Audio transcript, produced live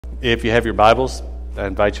If you have your Bibles, I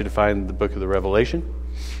invite you to find the book of the Revelation,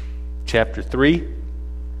 chapter 3.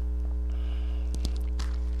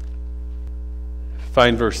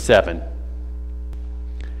 Find verse 7.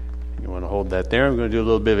 You want to hold that there. I'm going to do a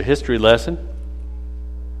little bit of a history lesson.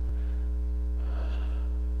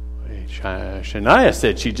 Shania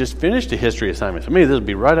said she just finished a history assignment. So maybe this will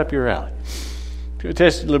be right up your alley. To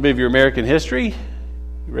attest a little bit of your American history, you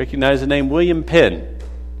recognize the name William Penn.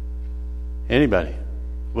 Anybody?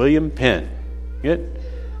 William Penn. Good?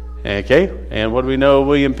 Okay. And what do we know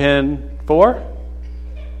William Penn for?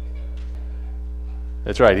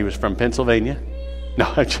 That's right. He was from Pennsylvania. No,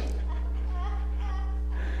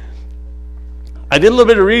 I did a little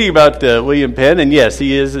bit of reading about William Penn, and yes,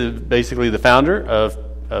 he is basically the founder of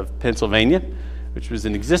Pennsylvania, which was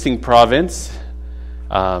an existing province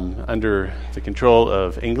under the control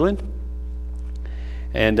of England.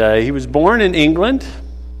 And he was born in England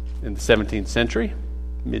in the 17th century,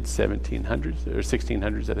 mid-1700s, or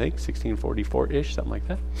 1600s, I think, 1644-ish, something like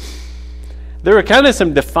that. There were kind of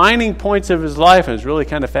some defining points of his life, and it was really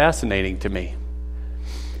kind of fascinating to me.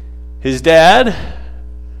 His dad,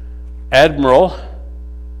 Admiral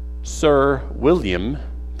Sir William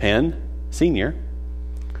Penn, Sr.,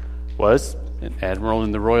 was an admiral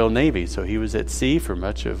in the Royal Navy, so he was at sea for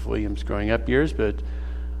much of William's growing up years. But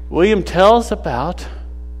William tells about,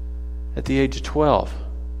 at the age of 12,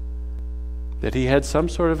 that he had some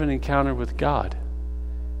sort of an encounter with God.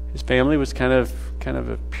 His family was kind of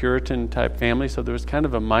a Puritan type family, so there was kind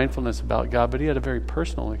of a mindfulness about God, but he had a very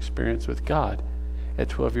personal experience with God at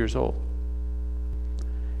 12 years old.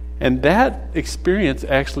 And that experience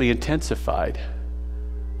actually intensified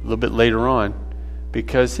a little bit later on,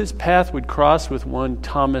 because his path would cross with one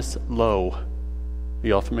Thomas Lowe. Are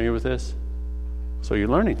you all familiar with this? So you're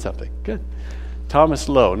learning something. Good. Thomas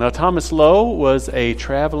Lowe. Now, Thomas Lowe was a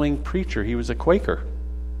traveling preacher. He was a Quaker.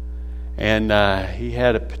 And he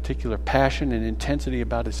had a particular passion and intensity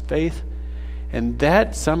about his faith. And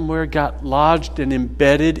that somewhere got lodged and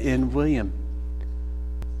embedded in William.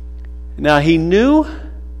 Now, he knew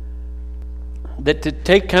that to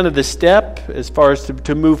take kind of the step as far as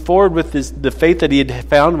to move forward with the faith that he had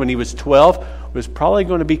found when he was 12 was probably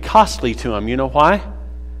going to be costly to him. You know why?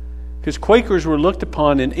 Because Quakers were looked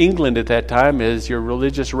upon in England at that time as your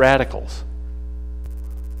religious radicals.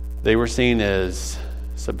 They were seen as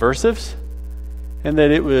subversives, and that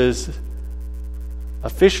it was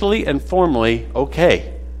officially and formally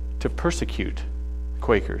okay to persecute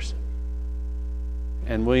Quakers.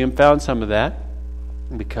 And William found some of that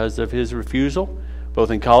because of his refusal, both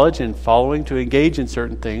in college and following, to engage in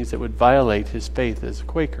certain things that would violate his faith as a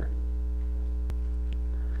Quaker.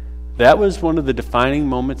 That was one of the defining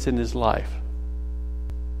moments in his life.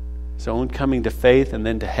 His own coming to faith, and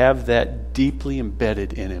then to have that deeply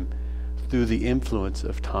embedded in him through the influence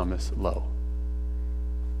of Thomas Lowe.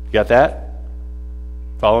 You got that?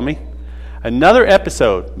 Follow me? Another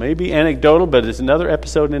episode, maybe anecdotal, but it's another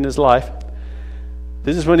episode in his life.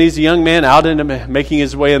 This is when he's a young man out into making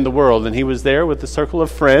his way in the world, and he was there with a circle of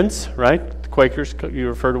friends, right? The Quakers, you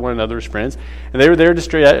refer to one another as friends, and they were there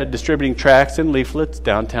distributing tracts and leaflets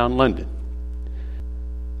downtown London.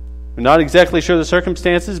 We're not exactly sure the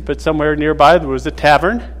circumstances, but somewhere nearby there was a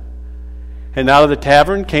tavern, and out of the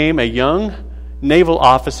tavern came a young naval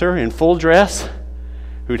officer in full dress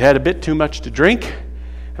who'd had a bit too much to drink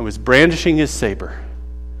and was brandishing his saber.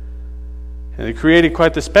 And it created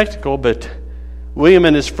quite the spectacle, but William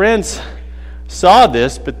and his friends saw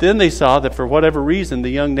this, but then they saw that for whatever reason, the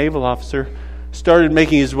young naval officer started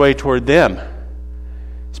making his way toward them,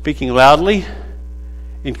 speaking loudly,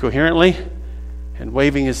 incoherently, and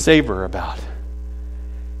waving his saber about.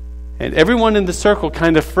 And everyone in the circle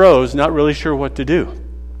kind of froze, not really sure what to do.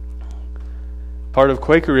 Part of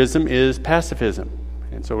Quakerism is pacifism,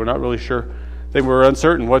 and so we're not really sure. They were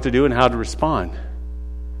uncertain what to do and how to respond.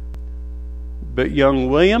 But young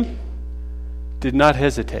William did not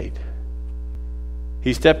hesitate.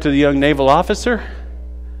 He stepped to the young naval officer,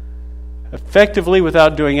 effectively,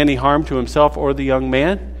 without doing any harm to himself or the young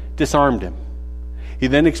man, disarmed him. He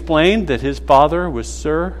then explained that his father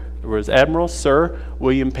was Admiral Sir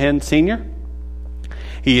William Penn Sr.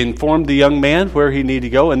 He informed the young man where he needed to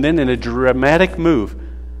go, and then in a dramatic move,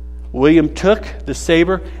 William took the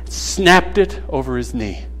saber, snapped it over his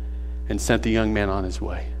knee, and sent the young man on his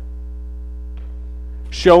way,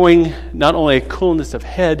 showing not only a coolness of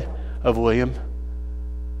head of William,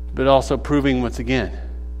 but also proving once again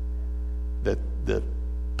that the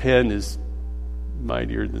pen is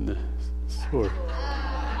mightier than the sword.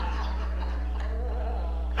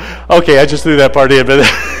 Okay, I just threw that part in, but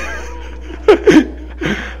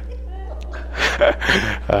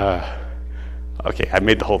Okay, I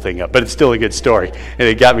made the whole thing up, but it's still a good story. And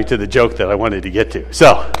it got me to the joke that I wanted to get to.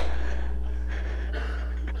 So,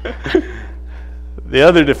 the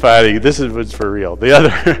other what's for real. The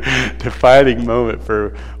other defining moment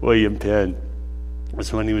for William Penn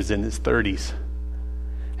was when he was in his 30s.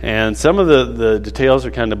 And some of the details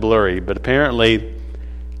are kind of blurry, but apparently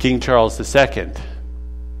King Charles II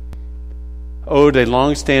owed a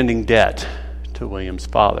long-standing debt to William's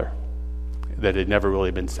father that had never really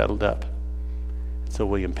been settled up. So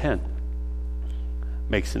William Penn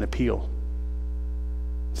makes an appeal,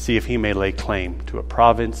 see if he may lay claim to a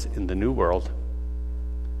province in the New World.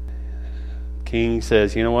 King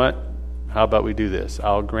says, you know what? How about we do this?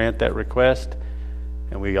 I'll grant that request,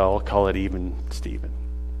 and we all call it even Stephen.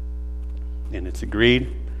 And it's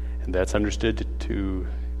agreed, and that's understood to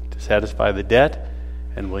satisfy the debt,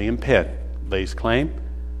 and William Penn lays claim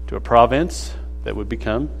to a province that would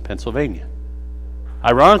become Pennsylvania.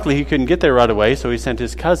 Ironically, he couldn't get there right away, so he sent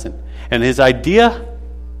his cousin. And his idea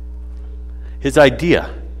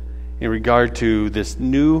in regard to this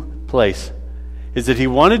new place is that he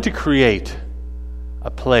wanted to create a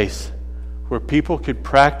place where people could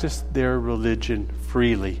practice their religion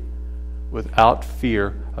freely without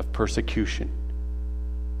fear of persecution.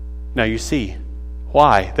 Now you see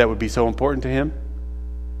why that would be so important to him.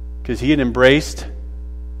 Because he had embraced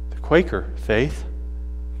the Quaker faith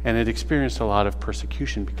and had experienced a lot of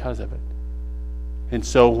persecution because of it. And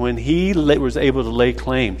so when he was able to lay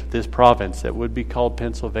claim to this province that would be called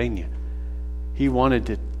Pennsylvania, he wanted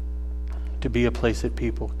it to be a place that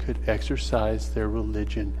people could exercise their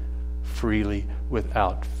religion freely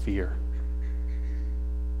without fear.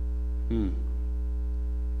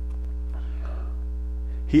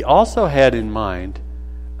 He also had in mind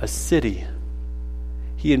a city.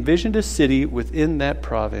 He envisioned a city within that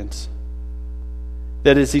province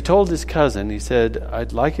that, as he told his cousin, he said,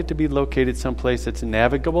 I'd like it to be located someplace that's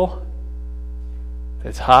navigable,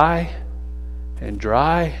 that's high and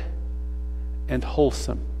dry and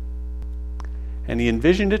wholesome. And he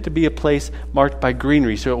envisioned it to be a place marked by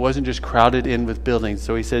greenery, so it wasn't just crowded in with buildings.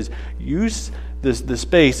 So he says, use the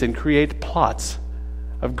space and create plots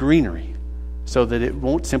of greenery so that it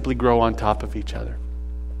won't simply grow on top of each other.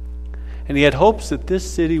 And he had hopes that this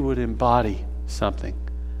city would embody something,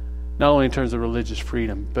 not only in terms of religious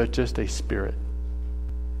freedom, but just a spirit.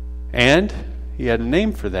 And he had a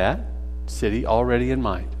name for that city already in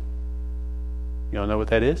mind. You all know what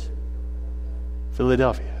that is?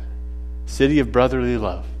 Philadelphia. City of brotherly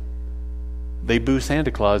love. They boo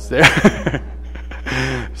Santa Claus there.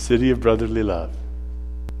 City of brotherly love.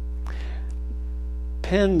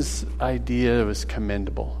 Penn's idea was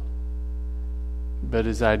commendable, but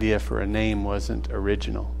his idea for a name wasn't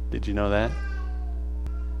original. Did you know that?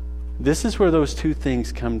 This is where those two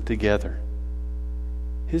things come together.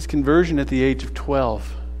 His conversion at the age of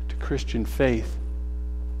 12 to Christian faith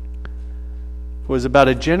was about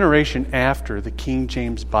a generation after the King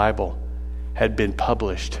James Bible had been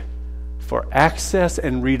published for access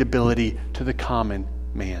and readability to the common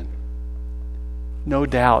man. No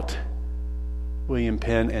doubt William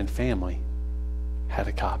Penn and family had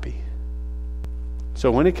a copy.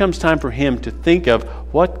 So when it comes time for him to think of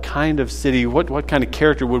what kind of city, what kind of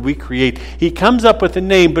character would we create, he comes up with a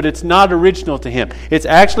name, but it's not original to him. It's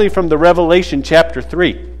actually from the Revelation chapter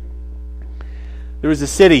 3. There was a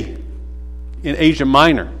city in Asia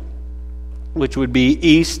Minor, which would be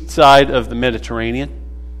east side of the Mediterranean.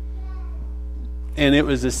 And it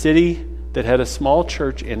was a city that had a small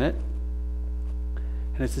church in it.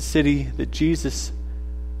 And it's a city that Jesus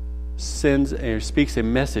sends or speaks a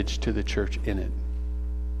message to the church in it.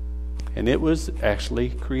 And it was actually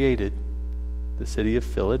created, the city of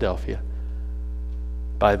Philadelphia,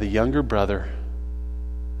 by the younger brother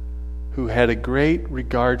who had a great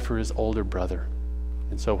regard for his older brother.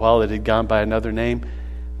 And so while it had gone by another name,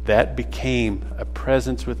 that became a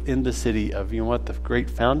presence within the city of, you know what, the great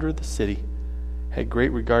founder of the city had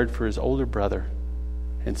great regard for his older brother.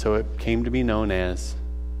 And so it came to be known as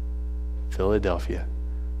Philadelphia,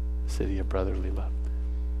 city of brotherly love.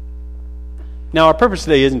 Now, our purpose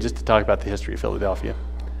today isn't just to talk about the history of Philadelphia,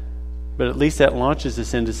 but at least that launches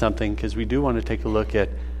us into something, because we do want to take a look at,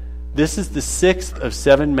 this is the 6th of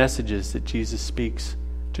 7 messages that Jesus speaks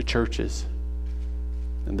to churches.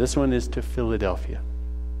 And this one is to Philadelphia.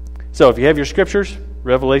 So if you have your scriptures,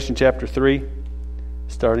 Revelation chapter 3,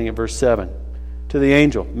 starting at verse 7. To the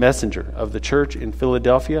angel, messenger of the church in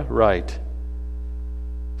Philadelphia, write,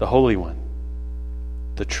 the Holy One,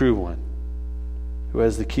 the true one, who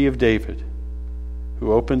has the key of David,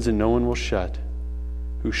 who opens and no one will shut,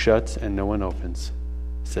 who shuts and no one opens,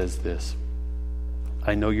 says this,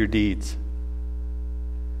 I know your deeds,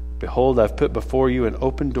 Behold, I've put before you an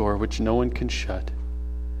open door which no one can shut.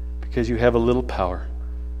 Because you have a little power,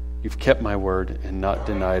 you've kept my word and not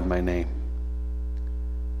denied my name.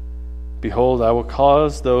 Behold, I will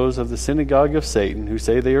cause those of the synagogue of Satan, who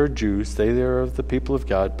say they are Jews, say they are of the people of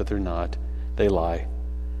God, but they're not. They lie.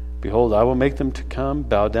 Behold, I will make them to come,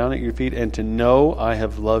 bow down at your feet, and to know I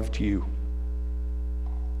have loved you.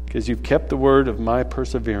 Because you've kept the word of my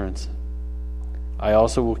perseverance, I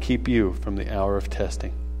also will keep you from the hour of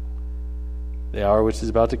testing, the hour which is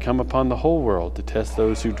about to come upon the whole world to test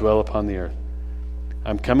those who dwell upon the earth.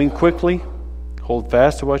 I'm coming quickly. Hold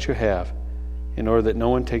fast to what you have, in order that no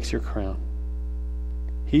one takes your crown.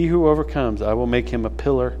 He who overcomes, I will make him a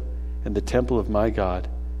pillar in the temple of my God.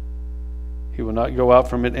 He will not go out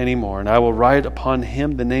from it any more, and I will write upon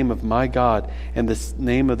him the name of my God and the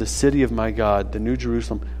name of the city of my God, the New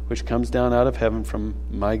Jerusalem, which comes down out of heaven from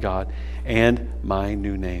my God, and my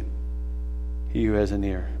new name. He who has an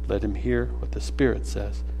ear, let him hear what the Spirit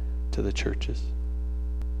says to the churches.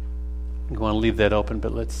 I want to leave that open,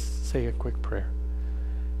 but let's say a quick prayer.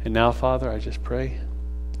 And now, Father, I just pray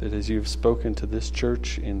that as you've spoken to this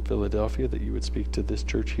church in Philadelphia, that you would speak to this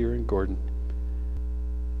church here in Gordon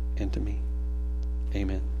and to me.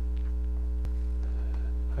 Amen.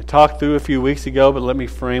 I talked through a few weeks ago, but let me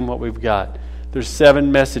frame what we've got. There's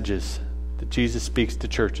 7 messages that Jesus speaks to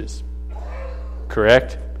churches.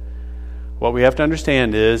 Correct? What we have to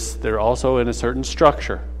understand is they're also in a certain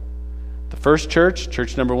structure. The first church,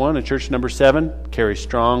 church number 1 and church number 7, carry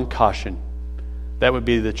strong caution. That would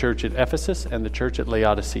be the church at Ephesus and the church at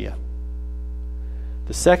Laodicea.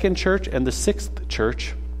 The second church and the 6th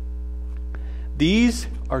church, these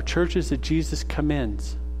are churches that Jesus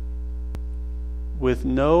commends with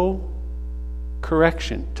no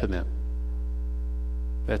correction to them.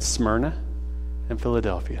 That's Smyrna and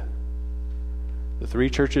Philadelphia. The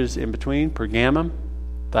 3 churches in between, Pergamum,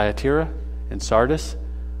 Thyatira, and Sardis,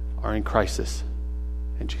 are in crisis,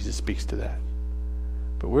 and Jesus speaks to that.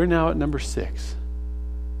 But we're now at number 6.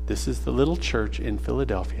 This is the little church in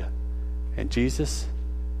Philadelphia, and Jesus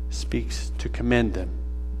speaks to commend them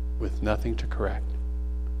with nothing to correct.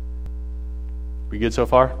 We good so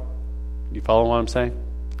far? You follow what I'm saying?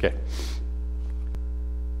 Okay.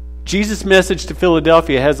 Jesus' message to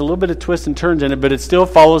Philadelphia has a little bit of twists and turns in it, but it still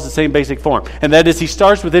follows the same basic form. And that is, he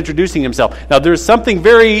starts with introducing himself. Now, there's something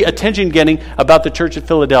very attention-getting about the church at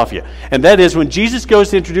Philadelphia. And that is, when Jesus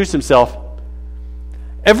goes to introduce himself,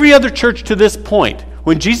 every other church to this point,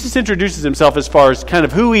 when Jesus introduces himself as far as kind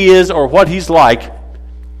of who he is or what he's like,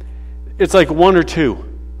 it's like one or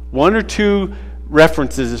two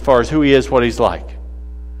references as far as who he is, what he's like.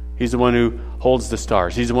 He's the one who holds the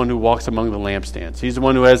stars. He's the one who walks among the lampstands. He's the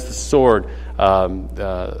one who has the sword,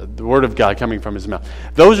 the word of God coming from his mouth.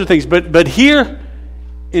 Those are things. But here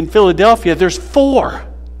in Philadelphia, there's 4.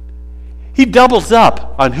 He doubles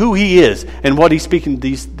up on who he is and what he's speaking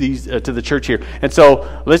these to the church here. And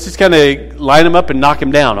so let's just kind of line him up and knock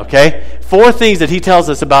him down, okay? 4 things that he tells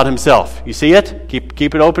us about himself. You see it? Keep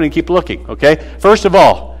it open and keep looking, okay? First of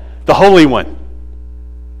all, the Holy One.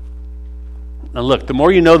 Now look, the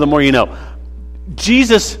more you know, the more you know.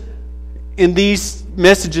 Jesus, in these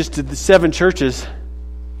messages to the 7 churches,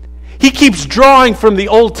 he keeps drawing from the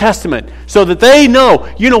Old Testament so that they know,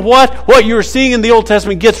 you know what you're seeing in the Old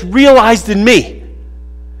Testament gets realized in me.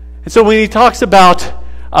 And so when he talks about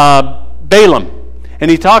Balaam, and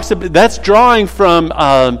he talks about, that's drawing from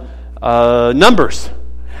Numbers.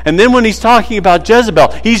 And then when he's talking about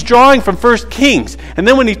Jezebel, he's drawing from 1 Kings. And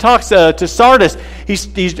then when he talks to Sardis,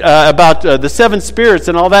 he's about the 7 spirits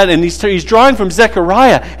and all that, and he's drawing from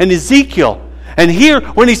Zechariah and Ezekiel. And here,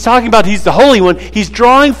 when he's talking about he's the Holy One, he's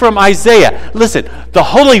drawing from Isaiah. Listen, the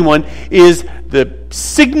Holy One is the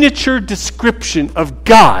signature description of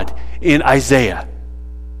God in Isaiah.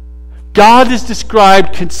 God is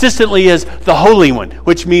described consistently as the Holy One,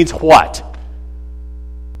 which means what?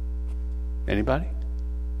 Anybody?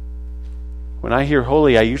 When I hear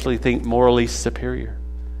holy, I usually think morally superior.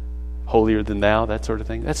 Holier than thou, that sort of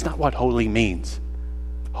thing. That's not what holy means.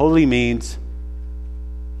 Holy means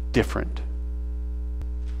different.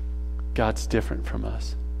 God's different from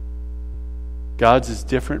us. God's as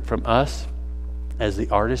different from us as the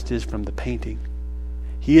artist is from the painting.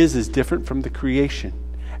 He is as different from the creation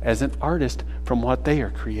as an artist from what they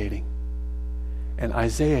are creating. And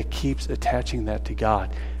Isaiah keeps attaching that to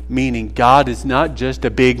God, meaning God is not just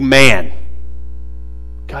a big man.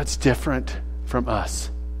 God's different from us.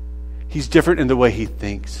 He's different in the way he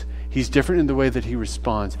thinks. He's different in the way that he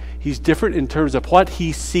responds. He's different in terms of what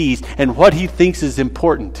he sees and what he thinks is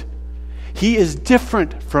important. He is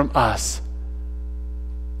different from us.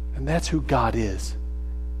 And that's who God is,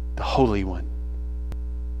 the Holy One.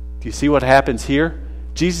 Do you see what happens here?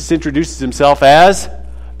 Jesus introduces himself as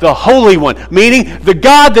the Holy One, meaning the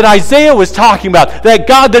God that Isaiah was talking about, that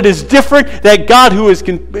God that is different, that God who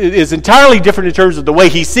is entirely different in terms of the way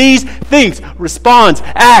he sees, thinks, responds,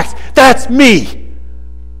 acts. That's me.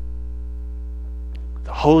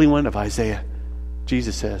 The Holy One of Isaiah.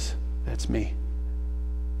 Jesus says, that's me.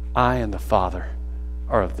 I and the Father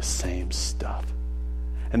are of the same stuff.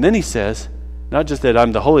 And then he says, not just that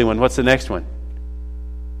I'm the Holy One, what's the next one?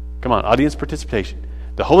 Come on, audience participation.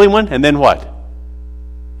 The Holy One, and then what?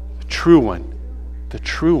 The True One. The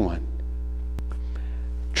True One.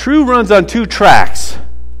 True runs on two tracks.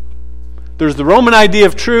 There's the Roman idea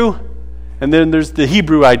of true, and then there's the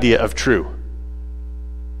Hebrew idea of true.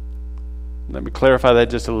 Let me clarify that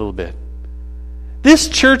just a little bit. This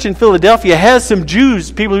church in Philadelphia has some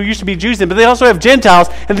Jews, people who used to be Jews in, but they also have Gentiles.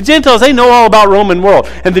 And the Gentiles, they know all about Roman world.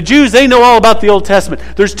 And the Jews, they know all about the Old Testament.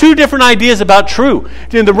 There's two different ideas about true.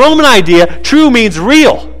 In the Roman idea, true means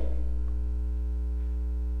real.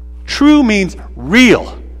 True means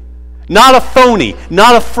real. Not a phony,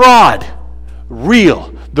 not a fraud.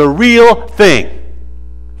 Real. The real thing.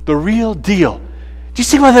 The real deal. Do you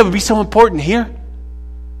see why that would be so important here?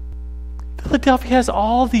 Philadelphia has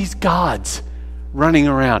all these gods running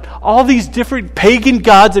around. All these different pagan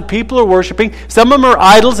gods that people are worshiping. Some of them are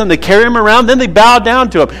idols and they carry them around, then they bow down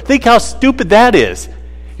to them. Think how stupid that is.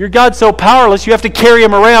 Your God's so powerless you have to carry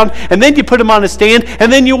him around, and then you put him on a stand,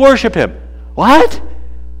 and then you worship him. What?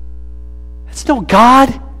 That's no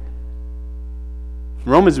God.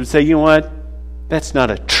 Romans would say, you know what? That's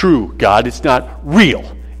not a true God. It's not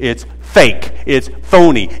real. It's fake. It's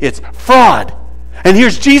phony. It's fraud. And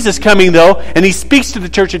here's Jesus coming, though, and he speaks to the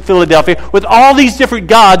church in Philadelphia with all these different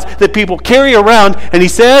gods that people carry around, and he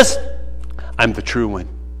says, I'm the true one.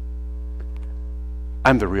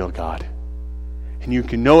 I'm the real God. And you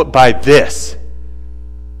can know it by this.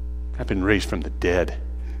 I've been raised from the dead.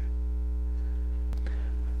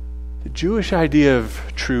 The Jewish idea of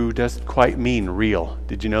true doesn't quite mean real.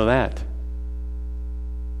 Did you know that?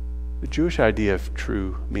 The Jewish idea of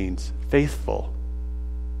true means faithful.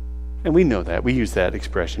 And we know that. We use that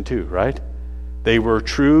expression too, right? They were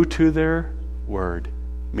true to their word,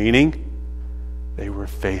 meaning they were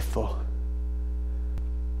faithful.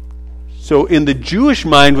 So in the Jewish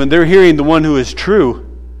mind, when they're hearing the one who is true,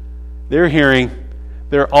 they're hearing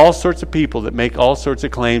there are all sorts of people that make all sorts of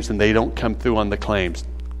claims and they don't come through on the claims.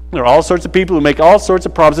 There are all sorts of people who make all sorts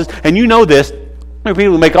of promises, and you know this. There are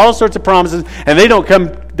people who make all sorts of promises and they don't come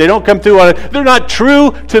through on it. They're not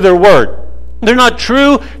true to their word. They're not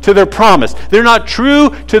true to their promise. They're not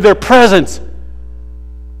true to their presence.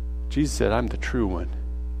 Jesus said, I'm the true one.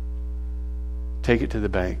 Take it to the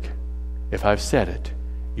bank. If I've said it,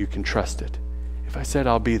 you can trust it. If I said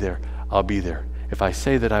I'll be there, I'll be there. If I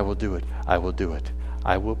say that I will do it, I will do it.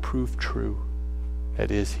 I will prove true.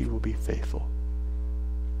 That is, he will be faithful.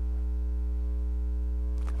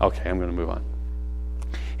 Okay, I'm going to move on.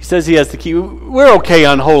 He says he has the key. We're okay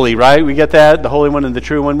on holy, right? We get that? The Holy One and the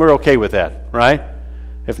True One. We're okay with that, right?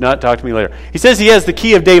 If not, talk to me later. He says he has the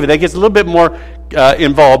key of David. That gets a little bit more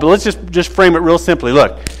involved, but let's just frame it real simply.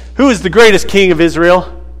 Look, who is the greatest king of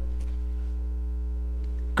Israel?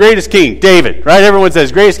 Greatest king, David, right? Everyone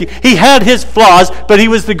says greatest king. He had his flaws, but he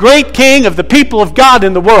was the great king of the people of God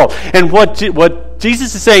in the world. And what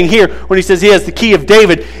Jesus is saying here when he says he has the key of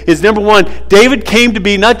David is, number one, David came to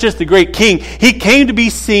be not just the great king, he came to be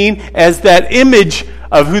seen as that image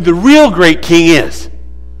of who the real great king is.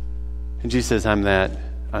 And Jesus says, I'm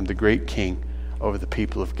the great king over the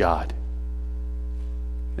people of God.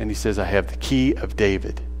 And he says, I have the key of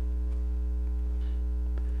David.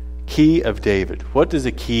 Key of David. What does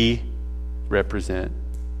a key represent?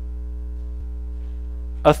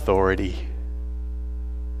 Authority.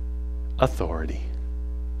 Authority.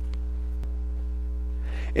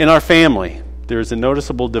 In our family, there is a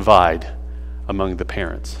noticeable divide among the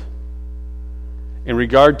parents in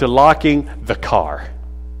regard to locking the car.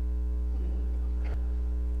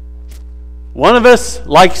 One of us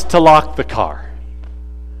likes to lock the car.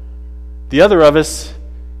 The other of us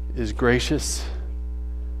is gracious,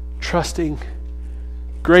 trusting,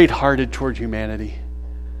 great-hearted toward humanity.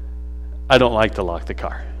 I don't like to lock the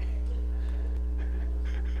car.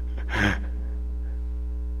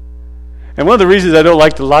 And one of the reasons I don't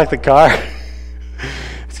like to lock the car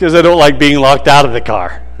is because I don't like being locked out of the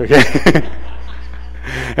car. Okay?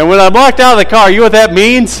 And when I'm locked out of the car, you know what that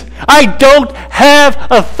means? I don't have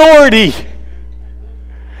authority.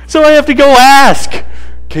 So I have to go ask,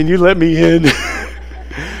 can you let me in?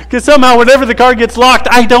 Because somehow whenever the car gets locked,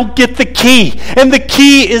 I don't get the key. And the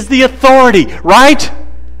key is the authority, right?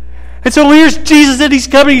 And so here's Jesus, and he's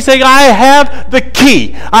coming, he's saying, I have the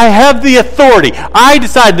key. I have the authority. I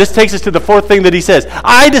decide. This takes us to the fourth thing that he says.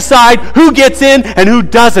 I decide who gets in and who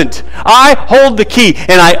doesn't. I hold the key,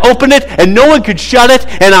 and I open it, and no one can shut it,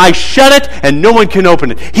 and I shut it, and no one can open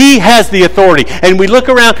it. He has the authority. And we look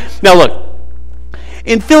around. Now look,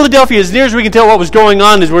 in Philadelphia, as near as we can tell what was going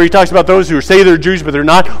on is where he talks about those who say they're Jews but they're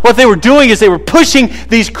not. What they were doing is they were pushing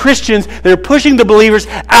these Christians, they were pushing the believers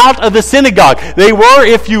out of the synagogue. They were,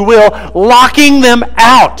 if you will, locking them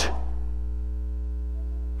out.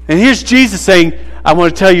 And here's Jesus saying, I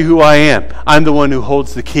want to tell you who I am. I'm the one who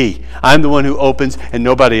holds the key. I'm the one who opens and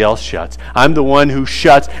nobody else shuts. I'm the one who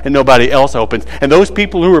shuts and nobody else opens. And those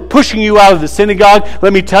people who are pushing you out of the synagogue,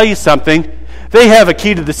 let me tell you something. They have a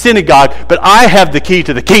key to the synagogue, but I have the key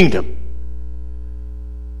to the kingdom.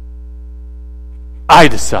 I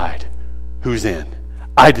decide who's in.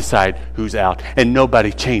 I decide who's out. And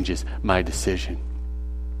nobody changes my decision.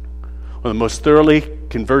 One of the most thoroughly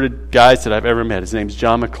converted guys that I've ever met. His name's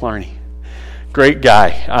John McClarney. Great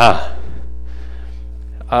guy.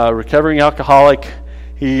 Recovering alcoholic.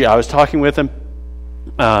 I was talking with him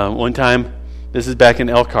one time. This is back in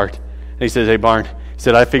Elkhart. And he says, hey, Barn. He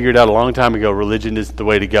said, I figured out a long time ago religion isn't the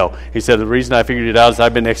way to go. He said, the reason I figured it out is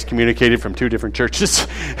I've been excommunicated from 2 different churches.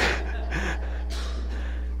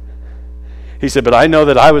 He said, but I know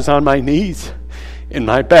that I was on my knees in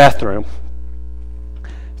my bathroom,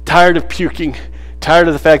 tired of puking, tired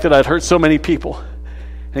of the fact that I'd hurt so many people.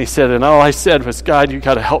 And he said, and all I said was, God, you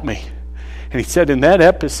got to help me. And he said, in that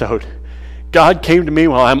episode, God came to me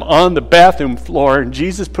while I'm on the bathroom floor, and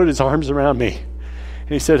Jesus put his arms around me.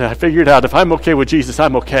 And he said, I figured out if I'm okay with Jesus,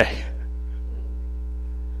 I'm okay.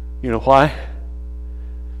 You know why?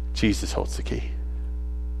 Jesus holds the key.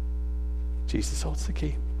 Jesus holds the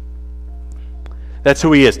key. That's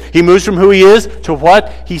who he is. He moves from who he is to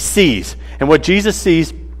what he sees. And what Jesus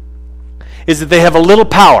sees is that they have a little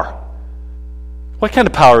power. What kind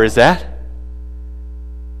of power is that?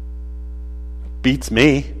 Beats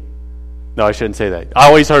me. No, I shouldn't say that. I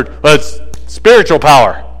always heard, well, it's spiritual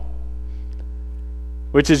power.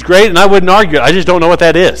 Which is great, and I wouldn't argue it. I just don't know what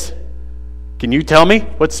that is. Can you tell me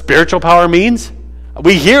what spiritual power means?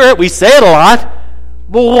 We hear it. We say it a lot.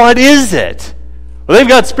 Well, what is it? Well, they've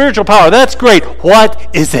got spiritual power. That's great.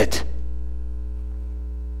 What is it?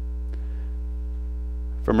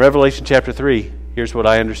 From Revelation chapter 3, here's what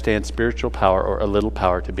I understand spiritual power or a little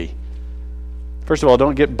power to be. First of all,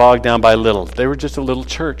 don't get bogged down by little. They were just a little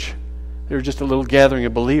church. They were just a little gathering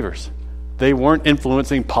of believers. They weren't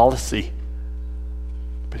influencing policy.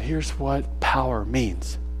 But here's what power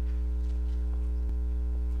means.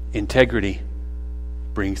 Integrity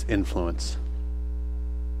brings influence.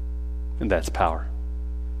 And that's power.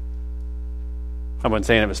 I wasn't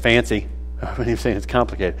saying it was fancy. I wasn't even saying it's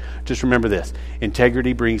complicated. Just remember this.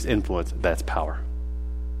 Integrity brings influence. That's power.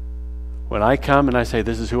 When I come and I say,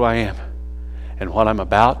 this is who I am and what I'm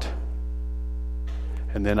about,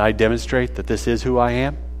 and then I demonstrate that this is who I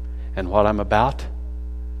am and what I'm about,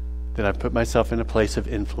 then I've put myself in a place of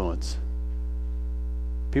influence.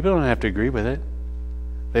 People don't have to agree with it.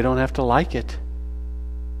 They don't have to like it.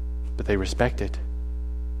 But they respect it.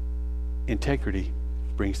 Integrity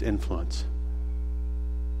brings influence.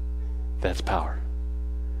 That's power.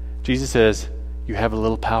 Jesus says, you have a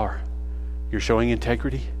little power. You're showing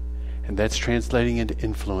integrity, and that's translating into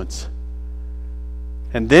influence.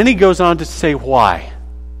 And then he goes on to say why.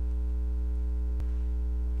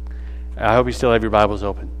 I hope you still have your Bibles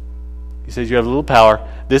open. He says you have a little power.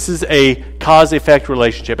 This is a cause-effect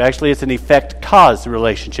relationship. Actually, it's an effect-cause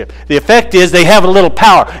relationship. The effect is they have a little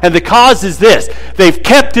power. And the cause is this. They've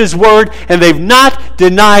kept his word, and they've not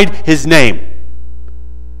denied his name.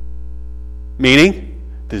 Meaning,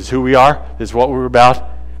 this is who we are, this is what we're about,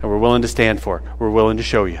 and we're willing to stand for it. We're willing to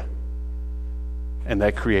show you. And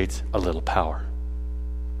that creates a little power.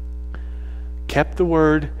 Kept the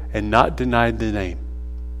word and not denied the name.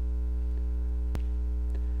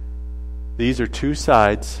 These are two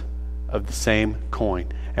sides of the same coin,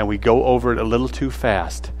 and we go over it a little too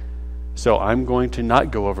fast. So I'm going to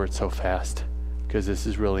not go over it so fast because this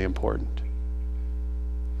is really important.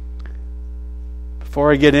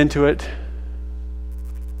 Before I get into it,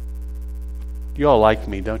 you all like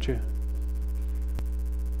me, don't you?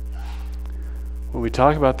 When we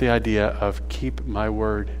talk about the idea of keep my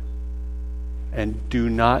word and do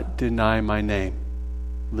not deny my name,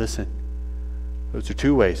 listen. Those are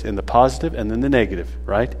two ways, in the positive and then the negative,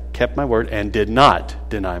 right? Kept my word and did not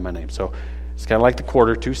deny my name. So it's kind of like the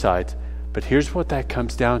quarter, two sides. But here's what that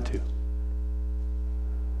comes down to.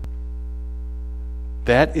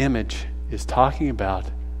 That image is talking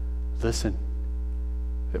about, listen,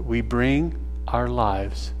 that we bring our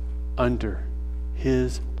lives under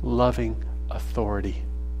his loving authority.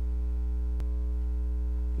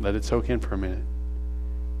 Let it soak in for a minute.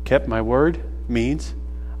 Kept my word means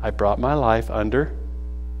I brought my life under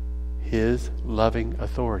his loving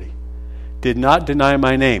authority. Did not deny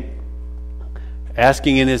my name.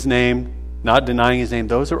 Asking in his name, not denying his name,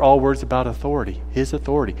 those are all words about authority, his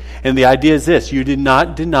authority. And the idea is this: you did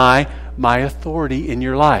not deny my authority in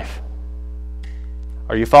your life.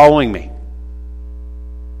 Are you following me?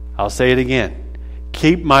 I'll say it again.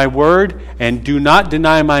 Keep my word and do not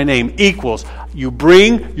deny my name equals you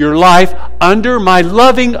bring your life under my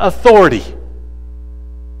loving authority. Do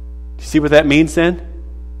you see what that means then?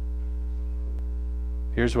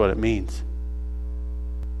 Here's what it means.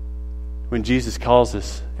 When Jesus calls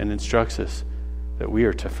us and instructs us that we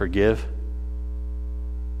are to forgive,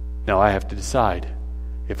 now I have to decide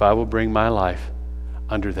if I will bring my life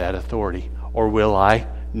under that authority, or will I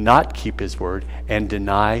not keep his word and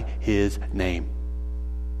deny his name.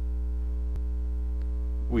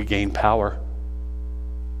 We gain power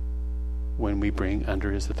when we bring under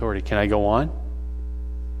his authority. Can I go on?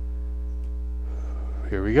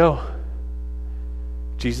 Here we go.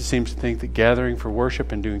 Jesus seems to think that gathering for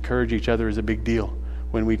worship and to encourage each other is a big deal.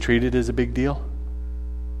 When we treat it as a big deal,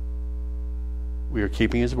 we are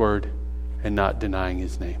keeping his word and not denying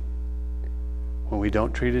his name. When we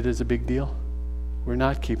don't treat it as a big deal, we're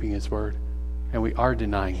not keeping his word and we are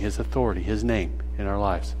denying his authority, his name in our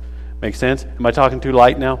lives. Make sense? Am I talking too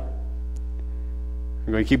light now?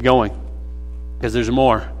 I'm going to keep going because there's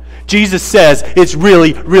more. Jesus says it's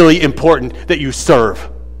really, really important that you serve.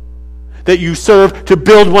 That you serve to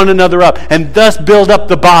build one another up and thus build up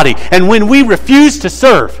the body. And when we refuse to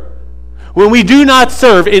serve, when we do not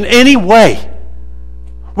serve in any way,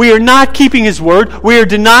 we are not keeping his word, we are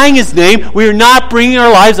denying his name, we are not bringing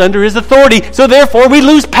our lives under his authority, so therefore we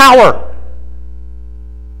lose power.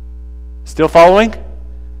 Still following?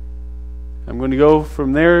 I'm going to go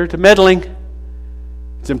from there to meddling.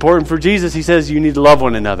 It's important for Jesus. He says you need to love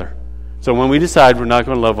one another. So when we decide we're not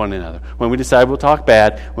going to love one another, when we decide we'll talk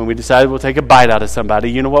bad, when we decide we'll take a bite out of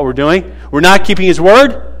somebody, you know what we're doing? We're not keeping his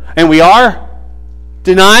word, and we are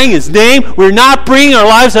denying his name. We're not bringing our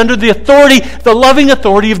lives under the authority, the loving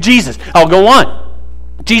authority of Jesus. I'll go on.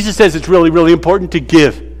 Jesus says it's really, really important to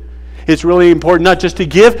give. It's really important not just to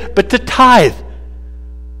give, but to tithe.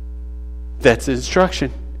 That's his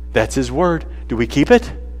instruction. That's his word. Do we keep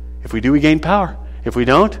it? If we do, we gain power. If we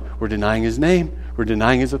don't, we're denying his name. We're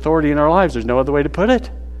denying his authority in our lives. There's no other way to put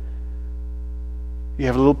it. You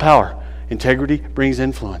have a little power. Integrity brings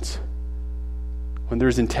influence. When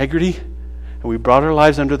there's integrity, and we brought our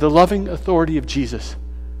lives under the loving authority of Jesus,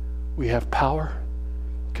 we have power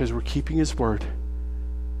because we're keeping his word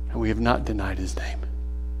and we have not denied his name.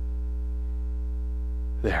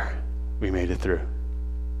 There, we made it through.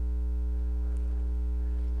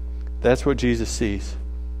 That's what Jesus sees.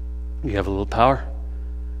 You have a little power.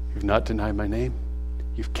 You've not denied my name.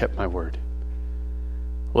 You've kept my word.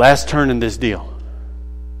 Last turn in this deal.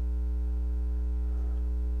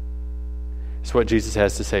 It's what Jesus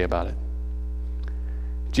has to say about it.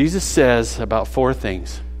 Jesus says about 4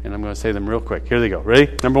 things, and I'm going to say them real quick. Here they go.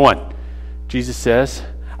 Ready? Number 1. Jesus says,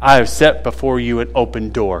 I have set before you an open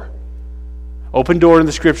door. Open door in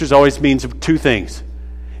the scriptures always means 2 things.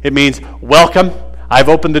 It means welcome. I've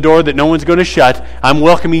opened the door that no one's going to shut. I'm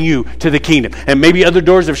welcoming you to the kingdom. And maybe other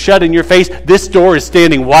doors have shut in your face. This door is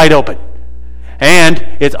standing wide open. And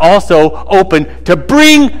it's also open to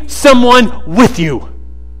bring someone with you.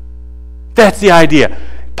 That's the idea.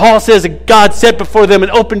 Paul says that God set before them an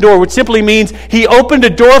open door, which simply means he opened a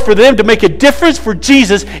door for them to make a difference for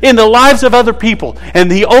Jesus in the lives of other people. And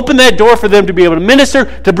he opened that door for them to be able to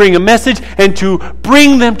minister, to bring a message, and to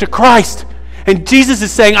bring them to Christ. And Jesus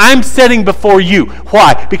is saying, I'm setting before you.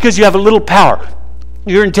 Why? Because you have a little power.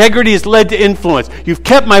 Your integrity has led to influence. You've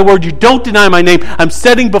kept my word. You don't deny my name. I'm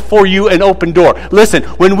setting before you an open door. Listen,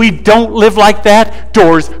 when we don't live like that,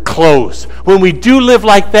 doors close. When we do live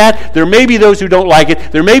like that, there may be those who don't like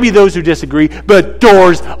it. There may be those who disagree. But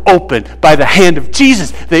doors open. By the hand of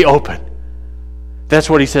Jesus, they open.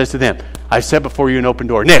 That's what he says to them. I've set before you an open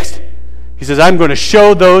door. Next, he says, I'm going to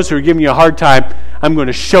show those who are giving you a hard time, I'm going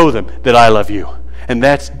to show them that I love you. And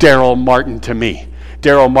that's Daryl Martin to me.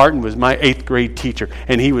 Daryl Martin was my 8th grade teacher,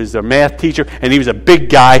 and he was a math teacher, and he was a big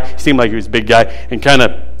guy. He seemed like he was a big guy, and kind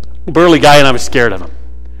of burly guy, and I was scared of him.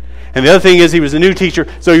 And the other thing is he was a new teacher,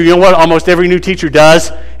 so you know what almost every new teacher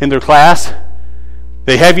does in their class?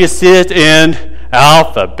 They have you sit in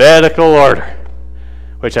alphabetical order,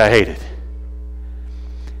 which I hated.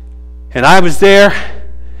 And I was there,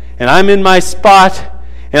 and I'm in my spot,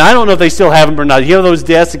 And I don't know if they still have them or not. You know those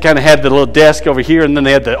desks that kind of had the little desk over here, and then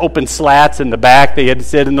they had the open slats in the back. They had to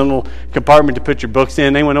sit in the little compartment to put your books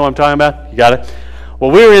in. Anyone know what I'm talking about? You got it? Well,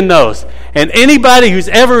 we're in those. And anybody who's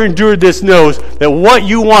ever endured this knows that what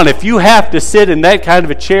you want, if you have to sit in that kind of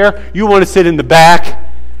a chair, you want to sit in the back.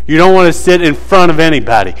 You don't want to sit in front of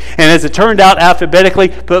anybody. And as it turned out, alphabetically,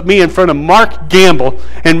 put me in front of Mark Gamble.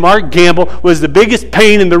 And Mark Gamble was the biggest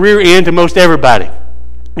pain in the rear end to most everybody.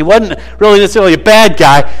 He wasn't really necessarily a bad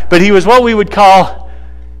guy, but he was what we would call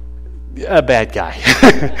a bad guy.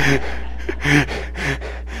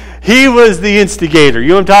 He was the instigator. You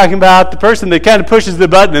know what I'm talking about? The person that kind of pushes the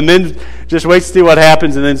button and then just waits to see what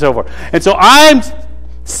happens and then so forth. And so I'm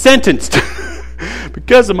sentenced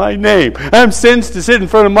because of my name. I'm sentenced to sit in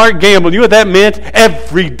front of Mark Gamble. You know what that meant?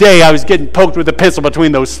 Every day I was getting poked with a pencil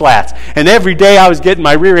between those slats. And every day I was getting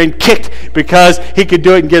my rear end kicked because he could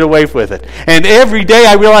do it and get away with it. And every day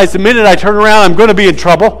I realized the minute I turn around, I'm going to be in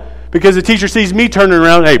trouble because the teacher sees me turning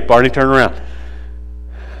around. Hey, Barney, turn around.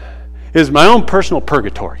 It was my own personal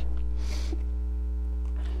purgatory.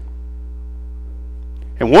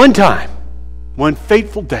 And one time, one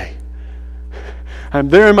fateful day, I'm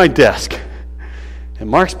there in my desk, and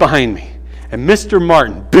Mark's behind me, and Mr.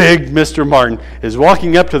 Martin, big Mr. Martin, is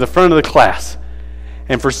walking up to the front of the class.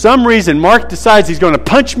 And for some reason, Mark decides he's going to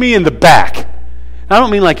punch me in the back. I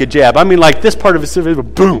don't mean like a jab. I mean like this part of his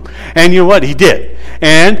boom. And you know what? He did.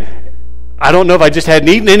 And I don't know if I just hadn't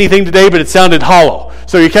eaten anything today, but it sounded hollow.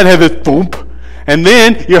 So you kind of have this thump. And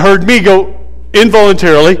then you heard me go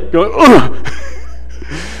involuntarily, go, ugh.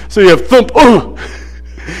 So you have thump, ugh.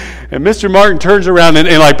 And Mr. Martin turns around, and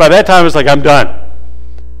like by that time, it's like, I'm done.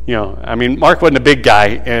 You know, I mean, Mark wasn't a big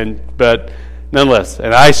guy, but nonetheless.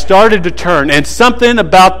 And I started to turn, and something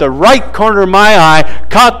about the right corner of my eye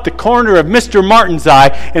caught the corner of Mr. Martin's eye,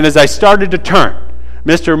 and as I started to turn,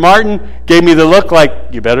 Mr. Martin gave me the look like,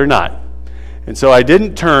 you better not. And so I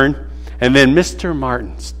didn't turn, and then Mr.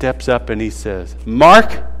 Martin steps up and he says,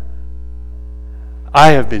 Mark, I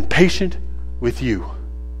have been patient with you.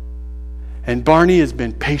 And Barney has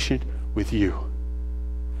been patient with you.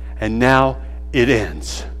 And now it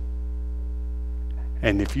ends.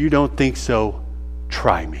 And if you don't think so,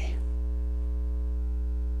 try me.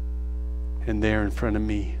 And there in front of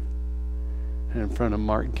me, and in front of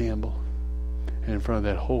Mark Gamble, and in front of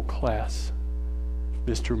that whole class,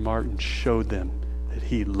 Mr. Martin showed them that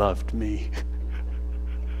he loved me.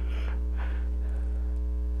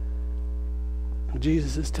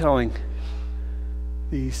 Jesus is telling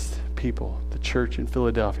these people, the church in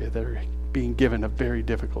Philadelphia, that are being given a very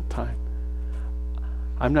difficult time.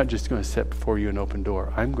 I'm not just going to set before you an open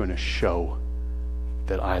door. I'm going to show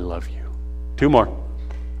that I love you. Two more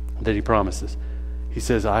that he promises. He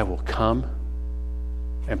says, I will come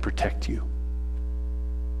and protect you.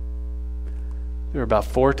 There are about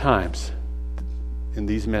 4 times in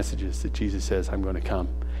these messages that Jesus says, I'm going to come.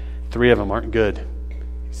 3 of them aren't good.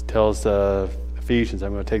 He tells Ephesians,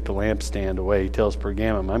 I'm going to take the lampstand away. He tells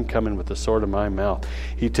Pergamum, I'm coming with the sword of my mouth.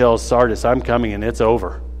 He tells Sardis, I'm coming and it's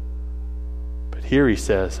over. But here he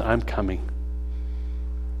says, I'm coming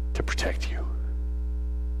to protect you.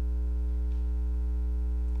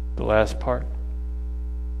 The last part,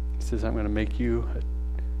 he says, I'm going to make you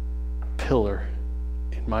a pillar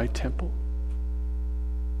in my temple.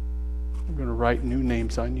 I'm going to write new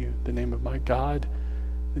names on you, the name of my God,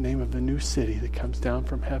 the name of the new city that comes down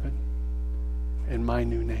from heaven, and my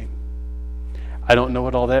new name. I don't know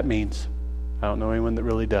what all that means. I don't know anyone that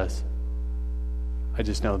really does. I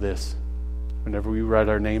just know this. Whenever we write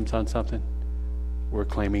our names on something, we're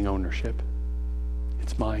claiming ownership.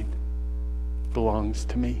 It's mine. It belongs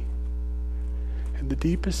to me. And the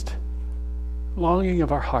deepest longing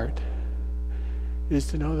of our heart is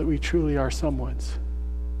to know that we truly are someone's.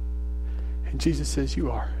 And Jesus says,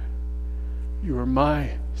 you are. You are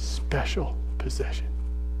my special possession.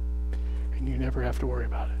 And you never have to worry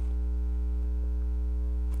about it.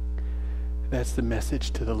 That's the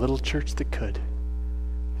message to the little church that could,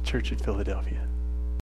 the church at Philadelphia.